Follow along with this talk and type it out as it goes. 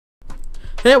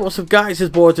Hey, what's up guys, it's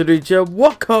Boy to DJ.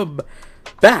 Welcome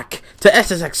back to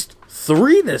SSX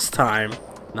 3 this time.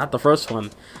 Not the first one.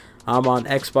 I'm on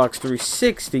Xbox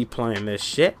 360 playing this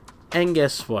shit. And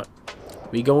guess what?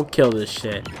 We gonna kill this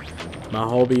shit. My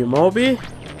hobby Moby.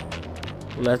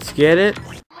 Let's get it.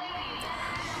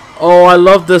 Oh, I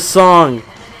love this song.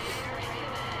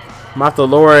 I'm gonna have to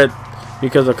lower it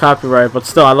because of copyright, but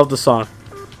still, I love the song.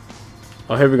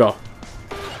 Oh, here we go.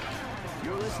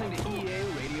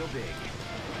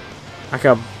 I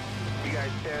can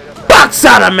box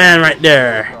out a man right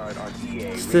there.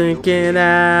 Stinking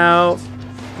out,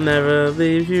 never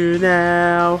leave you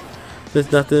now.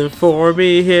 There's nothing for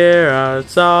me here,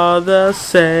 it's all the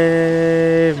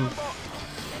same.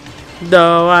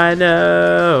 Though I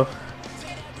know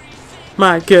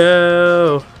might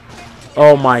go.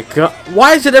 Oh my god,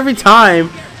 why is it every time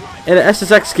in an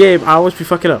SSX game I always be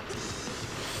fucking up?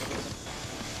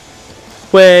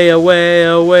 Way away,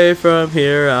 away from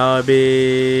here I'll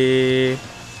be.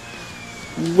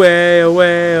 Way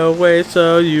away, away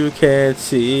so you can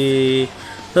see.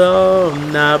 Oh,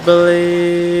 not believe.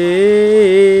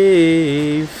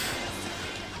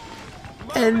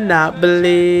 And not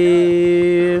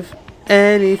believe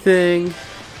anything.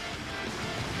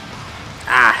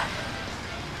 Ah.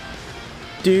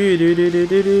 Do do do do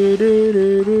do do do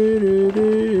do do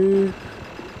do.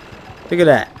 Look at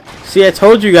that. See, I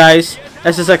told you guys.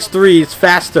 SSX 3 is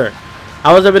faster.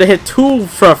 I was able to hit 2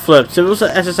 front flips. If it was an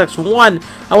SSX 1,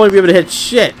 I wouldn't be able to hit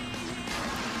shit.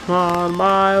 On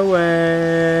my way.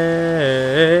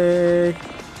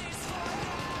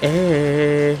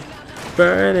 Hey,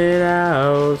 burn it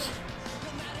out.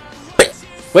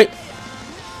 Wait.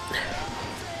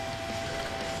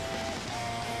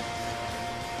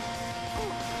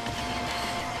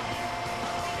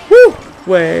 Woo!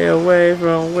 Way away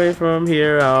from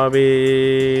here I'll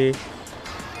be.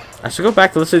 I should go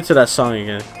back to listen to that song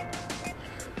again.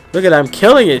 Look at that, I'm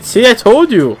killing it. See, I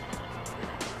told you.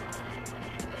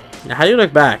 Now, how do you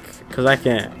look back? Because I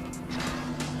can't.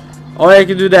 Oh, yeah, I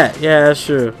can do that. Yeah, that's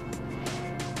true.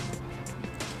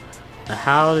 Now,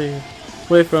 how do you...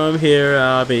 Away from here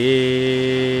I'll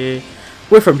be.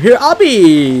 Away from here I'll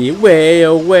be. Way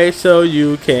away so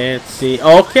you can't see.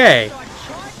 Okay.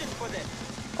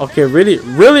 Okay,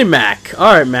 really, Mac.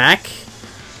 Alright, Mac.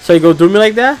 So you go do me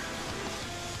like that?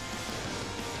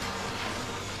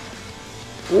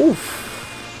 Oof.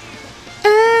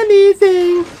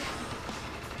 Anything.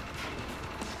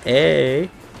 Hey.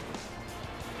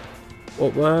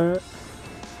 What?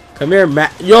 Come here,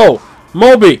 Matt. Yo,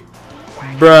 Moby.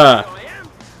 Bruh.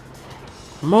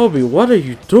 Moby, what are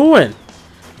you doing?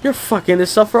 You're fucking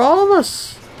this up for all of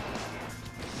us.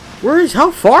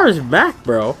 How far is Mac,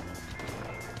 bro?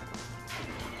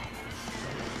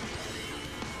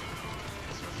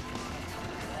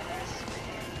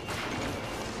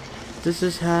 This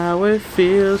is how it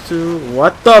feels to...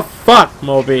 What the fuck,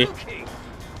 Moby?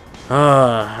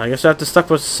 I guess I have to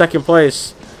stuck with second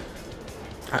place.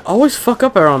 I always fuck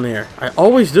up around here. I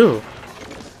always do.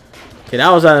 Okay,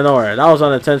 that was out of nowhere. That was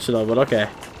unintentional, but okay.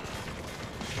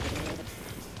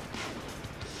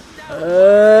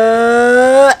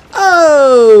 Oh!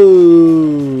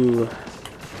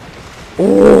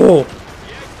 Oh!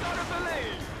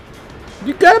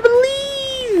 You gotta believe!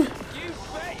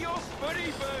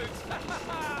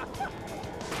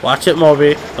 Watch it,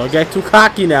 Moby. Don't get too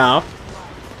cocky now.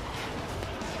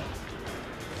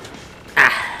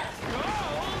 Ah.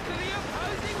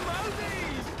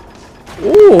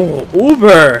 Ooh,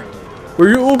 Uber. Where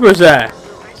your Ubers at?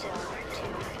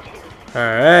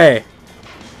 Alright.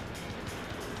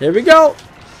 Here we go.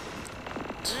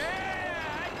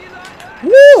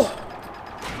 Woo!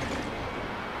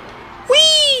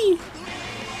 Whee!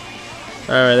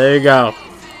 Alright, there you go.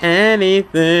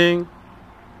 Anything.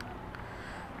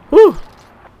 Woo!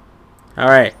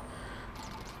 Alright.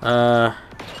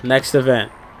 Next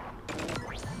event.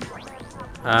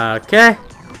 Okay.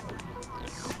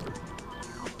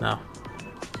 No.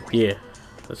 Yeah.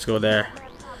 Let's go there.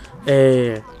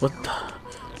 Hey, what the?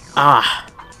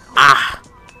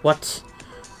 What?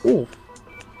 Ooh.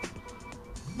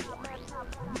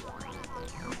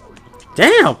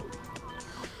 Damn!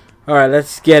 Alright,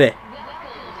 let's get it.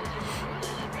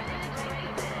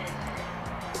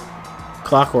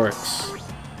 Clockworks.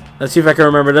 Let's see if I can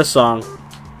remember this song.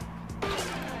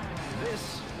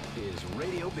 This is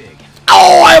Radio Big.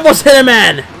 Oh, I almost hit a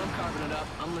man! I'm carving it up.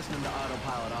 I'm listening to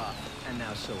autopilot off, and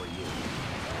now so are you.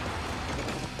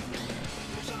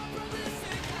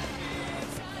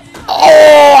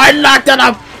 Oh, I knocked out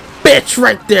a bitch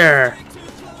right there.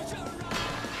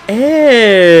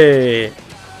 Hey.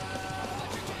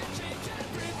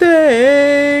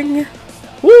 Thing.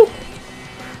 Woo.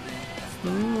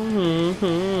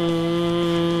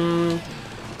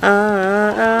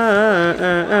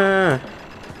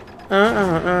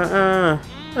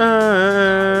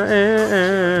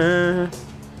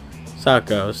 how it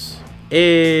goes.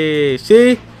 Hey,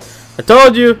 see? I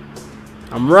told you.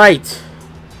 I'm right.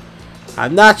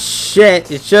 I'm not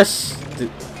shit. It's just...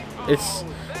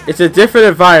 It's a different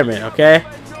environment, okay?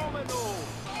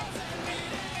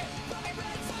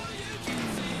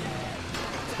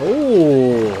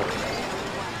 Oh.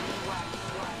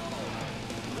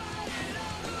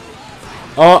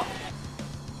 Oh.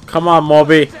 Come on,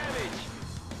 Moby.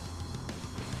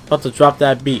 About to drop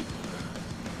that beat.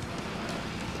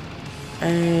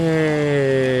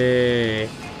 Hey.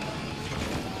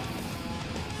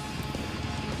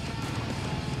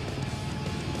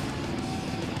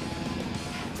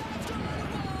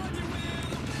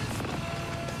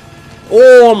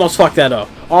 Oh, almost fucked that up.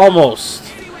 Almost.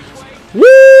 Woo! Look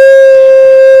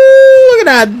at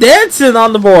that dancing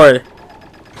on the board.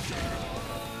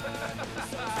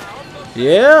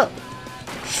 Yeah.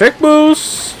 Trick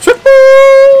boost. Trick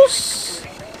boost.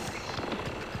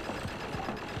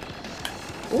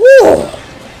 Ooh.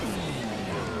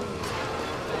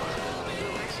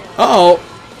 Uh-oh.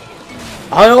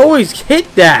 I always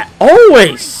hit that.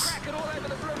 Always.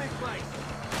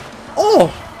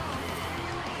 Oh.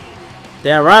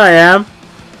 Damn right I am.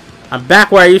 I'm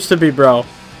back where I used to be, bro.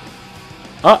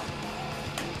 Oh.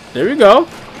 There we go.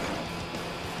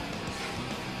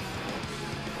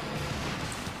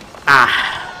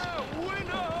 Ah.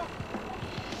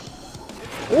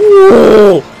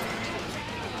 Ooh.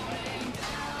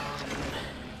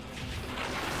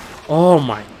 Oh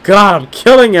my god, I'm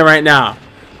killing it right now.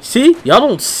 See? Y'all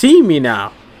don't see me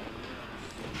now.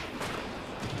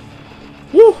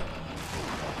 Woo.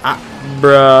 Ah,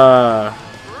 bruh.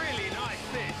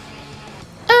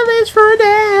 At least for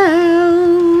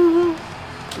now.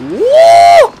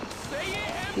 Woo!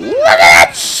 Look at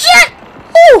that shit!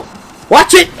 Woo!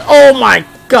 Watch it! Oh my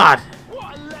god!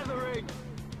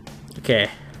 Okay.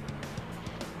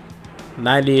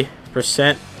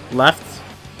 90% left.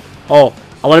 Oh,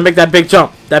 I want to make that big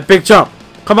jump. That big jump.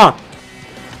 Come on.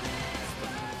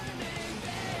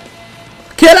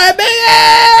 Can I make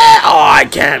it? Oh, I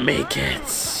can't make it.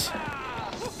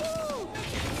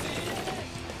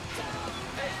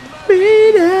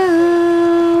 Me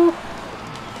now.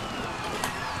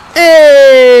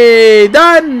 Hey,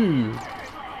 done.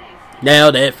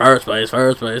 Nailed it. First place,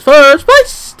 first place, first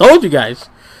place. Told you guys.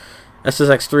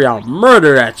 SSX 3, I'll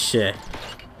murder that shit.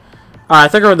 Alright, I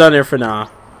think we're done here for now.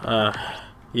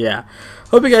 Yeah.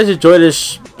 Hope you guys enjoyed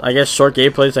this, I guess, short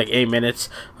gameplay. It's like 8 minutes.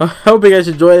 Hope you guys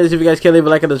enjoyed this. If you guys can leave a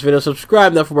like on this video,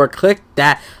 subscribe. Now for more, click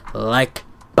that like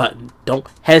button. Don't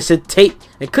hesitate.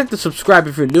 And click the subscribe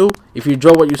if you're new. If you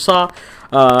enjoyed what you saw.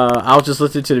 I was just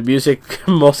listening to the music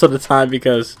most of the time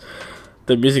because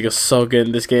the music is so good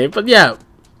in this game. But yeah,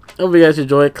 hope you guys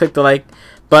enjoy it. Click the like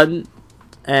button.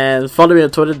 And follow me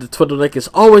on Twitter. The Twitter link is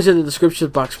always in the description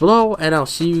box below. And I'll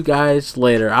see you guys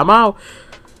later. I'm out.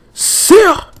 See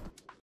ya!